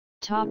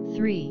Top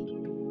 3.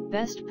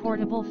 Best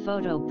Portable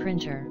Photo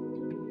Printer.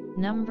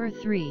 Number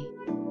 3.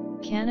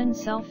 Canon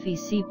Selphy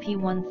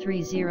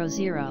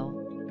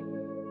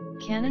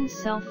CP1300. Canon's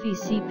Selphy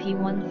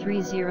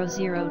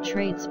CP1300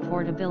 trades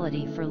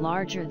portability for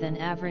larger than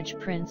average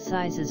print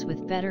sizes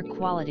with better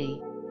quality.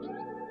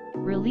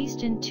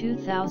 Released in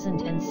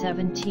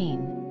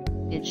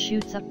 2017, it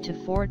shoots up to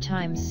 4 x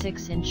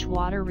 6-inch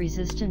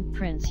water-resistant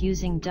prints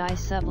using dye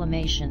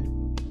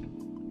sublimation.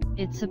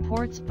 It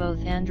supports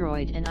both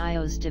Android and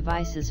iOS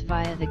devices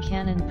via the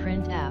Canon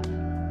Print app.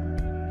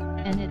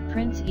 And it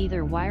prints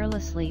either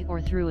wirelessly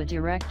or through a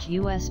direct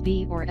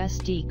USB or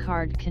SD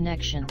card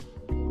connection.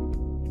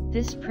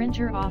 This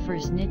printer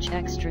offers niche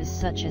extras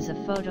such as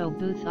a photo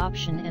booth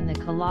option and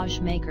the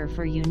collage maker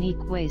for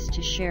unique ways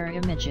to share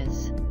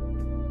images.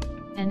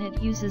 And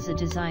it uses a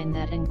design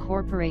that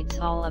incorporates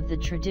all of the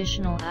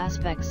traditional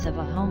aspects of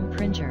a home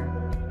printer,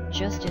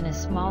 just in a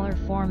smaller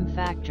form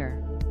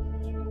factor.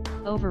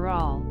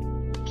 Overall,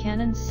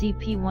 Canon's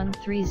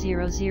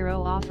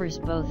CP1300 offers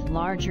both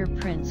larger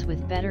prints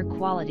with better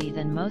quality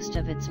than most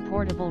of its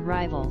portable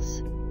rivals.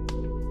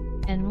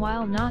 And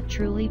while not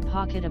truly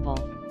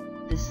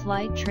pocketable, the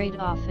slight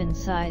trade-off in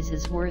size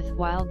is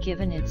worthwhile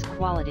given its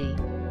quality.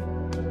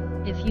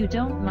 If you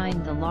don't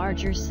mind the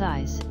larger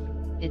size,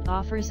 it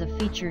offers a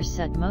feature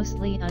set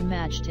mostly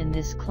unmatched in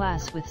this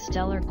class with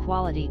stellar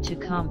quality to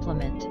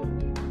complement.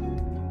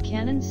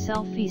 Canon's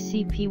Selphy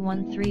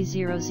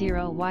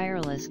CP1300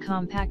 wireless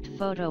compact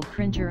photo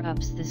printer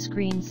ups the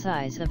screen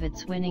size of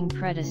its winning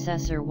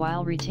predecessor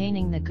while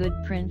retaining the good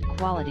print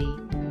quality,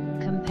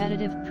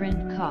 competitive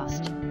print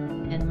cost,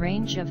 and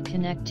range of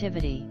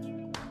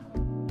connectivity.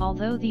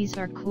 Although these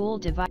are cool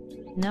devices.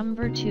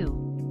 Number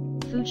 2.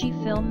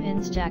 Fujifilm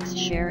Instax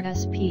Share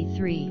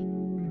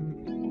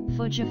SP3.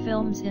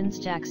 Fujifilm's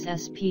Instax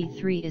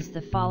SP3 is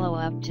the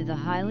follow-up to the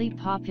highly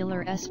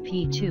popular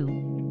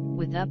SP2,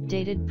 with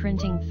updated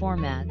printing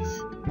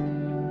formats.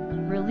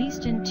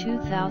 Released in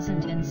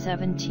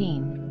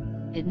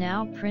 2017, it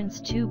now prints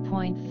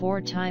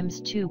 2.4 x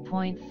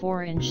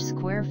 2.4 inch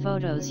square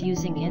photos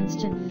using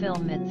instant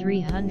film at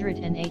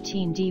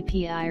 318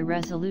 dpi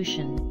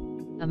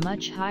resolution, a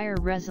much higher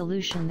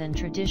resolution than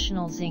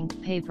traditional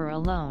zinc paper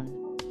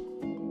alone.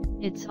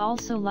 It's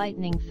also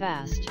lightning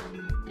fast,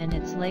 and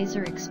its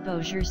laser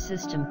exposure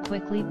system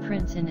quickly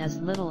prints in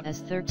as little as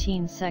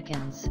 13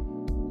 seconds,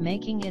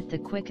 making it the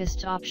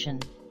quickest option.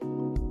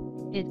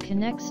 It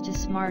connects to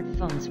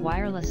smartphones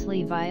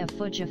wirelessly via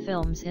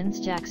Fujifilm's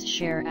Instax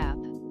Share app.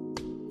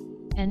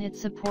 And it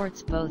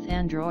supports both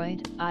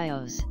Android,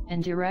 iOS,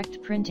 and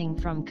direct printing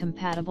from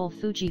compatible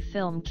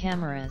Fujifilm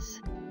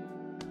cameras.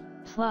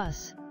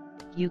 Plus,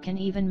 you can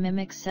even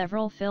mimic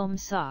several film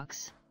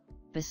stocks,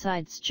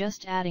 besides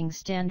just adding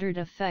standard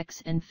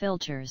effects and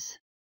filters.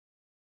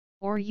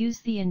 Or use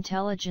the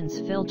intelligence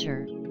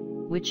filter,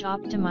 which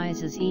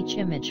optimizes each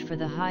image for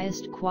the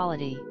highest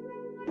quality.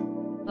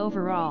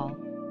 Overall,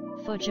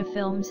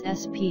 Fujifilm's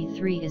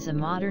SP3 is a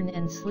modern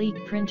and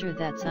sleek printer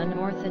that's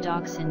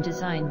unorthodox in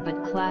design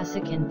but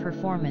classic in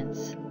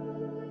performance.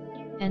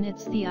 And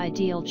it's the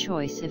ideal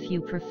choice if you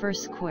prefer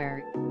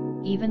square,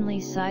 evenly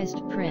sized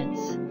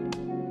prints.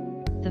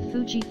 The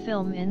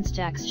Fujifilm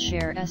Instax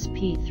Share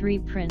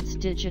SP3 prints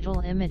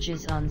digital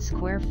images on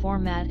square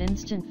format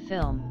instant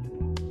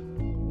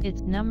film.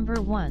 It's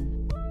number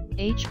 1.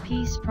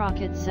 HP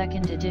Sprocket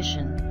 2nd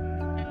Edition.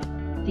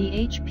 The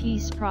HP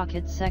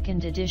Sprocket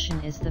 2nd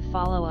Edition is the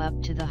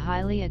follow-up to the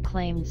highly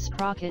acclaimed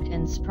Sprocket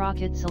and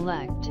Sprocket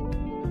Select.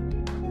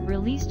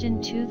 Released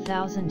in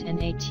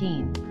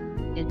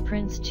 2018, it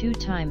prints 2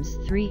 x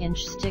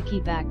 3-inch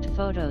sticky-backed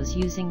photos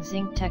using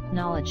zinc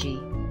technology.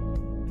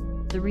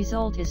 The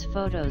result is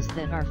photos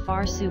that are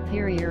far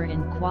superior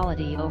in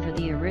quality over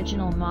the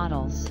original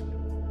models.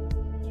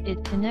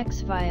 It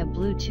connects via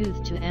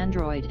Bluetooth to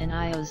Android and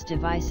iOS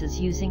devices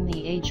using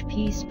the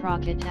HP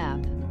Sprocket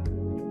app.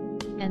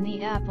 And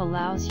the app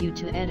allows you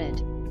to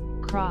edit,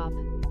 crop,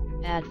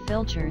 add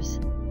filters,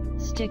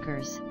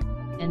 stickers,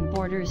 and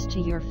borders to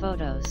your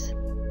photos.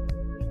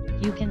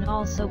 You can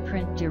also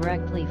print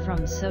directly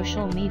from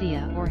social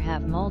media or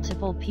have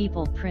multiple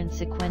people print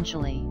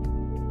sequentially.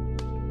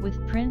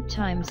 With print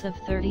times of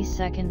 30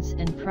 seconds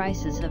and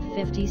prices of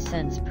 50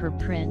 cents per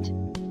print,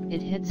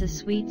 it hits a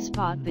sweet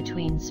spot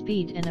between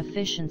speed and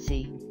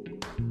efficiency.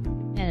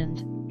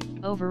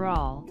 And,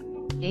 overall,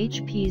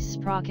 HP's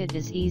Sprocket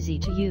is easy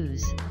to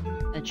use,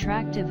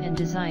 attractive and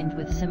designed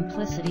with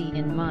simplicity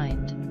in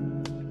mind.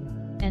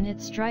 And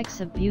it strikes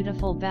a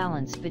beautiful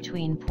balance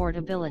between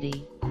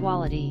portability,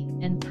 quality,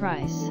 and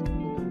price.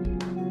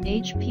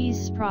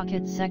 HP's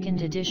Sprocket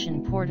 2nd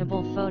Edition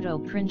portable photo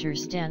printer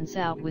stands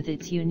out with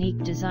its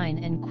unique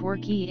design and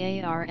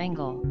quirky AR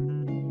angle.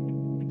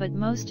 But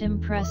most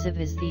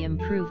impressive is the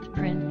improved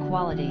print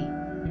quality.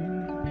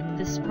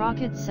 The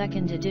Sprocket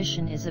 2nd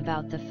Edition is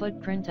about the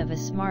footprint of a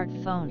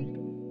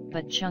smartphone,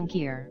 but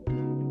chunkier.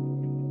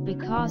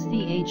 Because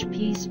the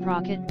HP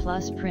Sprocket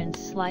Plus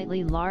prints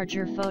slightly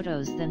larger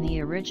photos than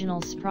the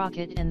original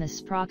Sprocket and the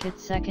Sprocket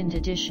 2nd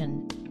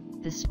Edition,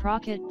 the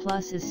Sprocket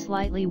Plus is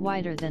slightly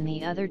wider than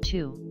the other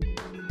two.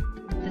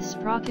 The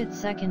Sprocket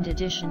 2nd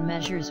edition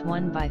measures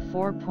 1 by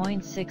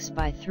 4.6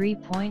 by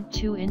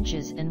 3.2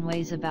 inches and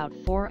weighs about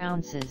 4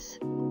 ounces.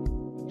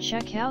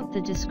 Check out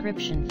the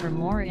description for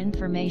more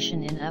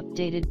information and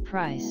updated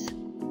price.